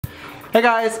Hey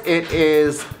guys, it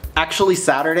is actually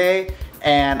Saturday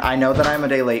and I know that I'm a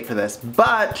day late for this,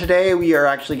 but today we are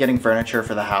actually getting furniture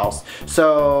for the house.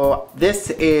 So this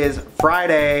is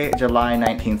Friday, July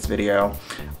 19th video.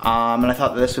 And I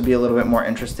thought that this would be a little bit more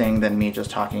interesting than me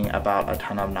just talking about a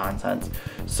ton of nonsense.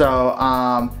 So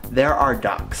there are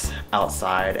ducks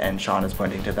outside and Sean is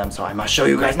pointing to them, so I must show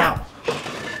you guys now.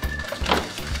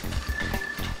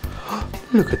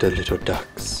 Look at the little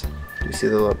ducks. Do you see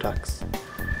the little ducks?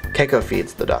 Keiko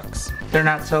feeds the ducks. They're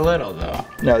not so little though.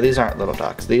 No, these aren't little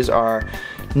ducks. These are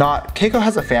not, Keiko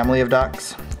has a family of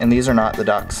ducks, and these are not the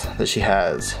ducks that she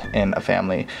has in a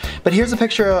family. But here's a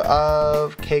picture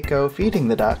of Keiko feeding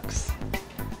the ducks.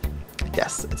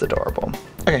 Yes, it's adorable.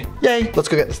 Okay, yay, let's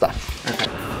go get the stuff.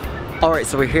 Okay. All right,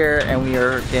 so we're here and we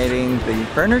are getting the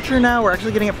furniture now. We're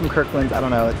actually getting it from Kirkland's. I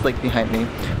don't know, it's like behind me.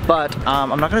 But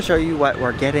I'm not gonna show you what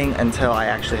we're getting until I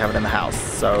actually have it in the house.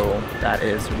 So that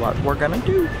is what we're gonna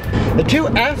do. The two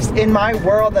F's in my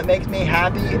world that makes me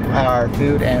happy are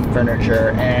food and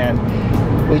furniture. And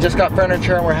we just got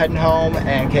furniture and we're heading home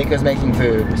and Keiko's making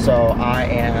food. So I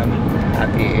am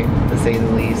happy, to say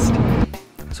the least.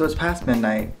 So it's past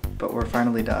midnight, but we're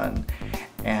finally done.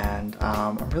 And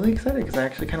I'm really excited because I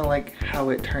actually kind of like how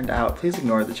it turned out. Please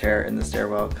ignore the chair in the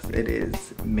stairwell because it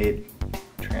is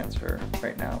mid-transfer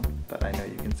right now, but I know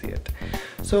you can see it.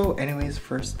 So anyways,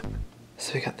 first,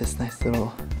 so we got this nice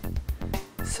little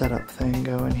setup thing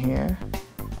going here.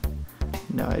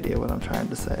 No idea what I'm trying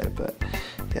to say, but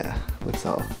yeah, looks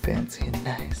all fancy and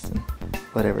nice and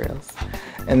whatever else.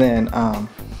 And then,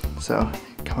 so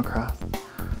come across.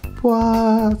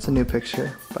 Wow, it's a new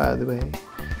picture, by the way.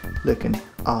 Looking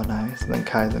all nice. And then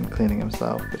Kaizen cleaning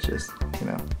himself, which is, you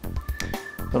know,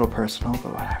 a little personal,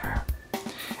 but whatever.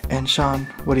 And Sean,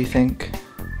 what do you think?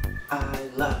 I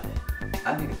love it.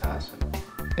 I think it's awesome.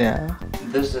 Yeah?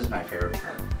 This is my favorite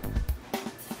part.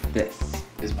 This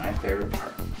is my favorite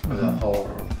part of the whole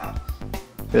house.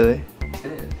 Really? It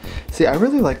is. See, I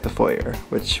really like the foyer,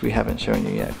 which we haven't shown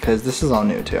you yet, because this is all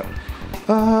new too.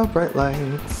 Bright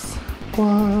lights.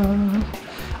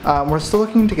 Wow. We're still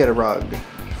looking to get a rug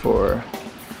for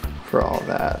all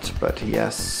that, but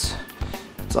yes,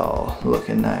 it's all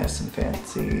looking nice and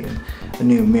fancy, and a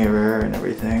new mirror and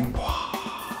everything.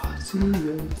 Wow,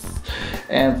 yes.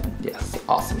 And yes,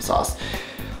 awesome sauce.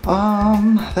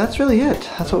 That's really it.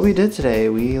 That's what we did today.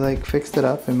 We like fixed it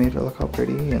up and made it look all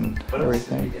pretty and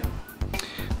everything.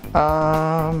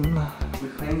 We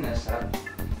cleaned this up.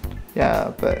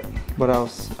 Yeah, but what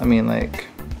else? I mean, like,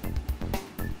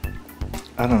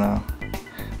 I don't know.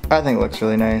 I think it looks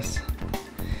really nice.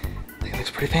 I think it looks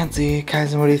pretty fancy.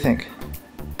 Kaizen, what do you think?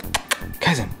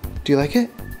 Kaizen, do you like it?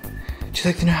 Do you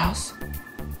like the new house?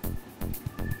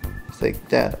 It's like,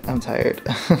 Dad, I'm tired.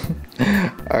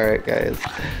 Alright guys.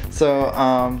 So,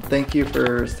 thank you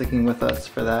for sticking with us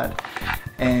for that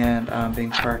and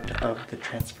being part of the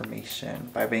transformation.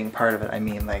 By being part of it, I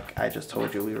mean like I just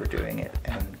told you we were doing it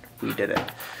and we did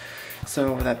it.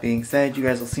 So with that being said, you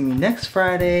guys will see me next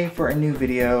Friday for a new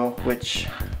video, which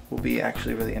will be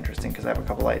actually really interesting because I have a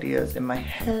couple ideas in my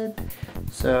head.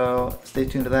 So stay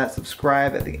tuned to that.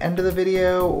 Subscribe at the end of the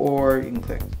video, or you can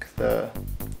click the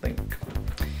link.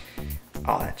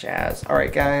 All that jazz. All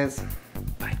right, guys.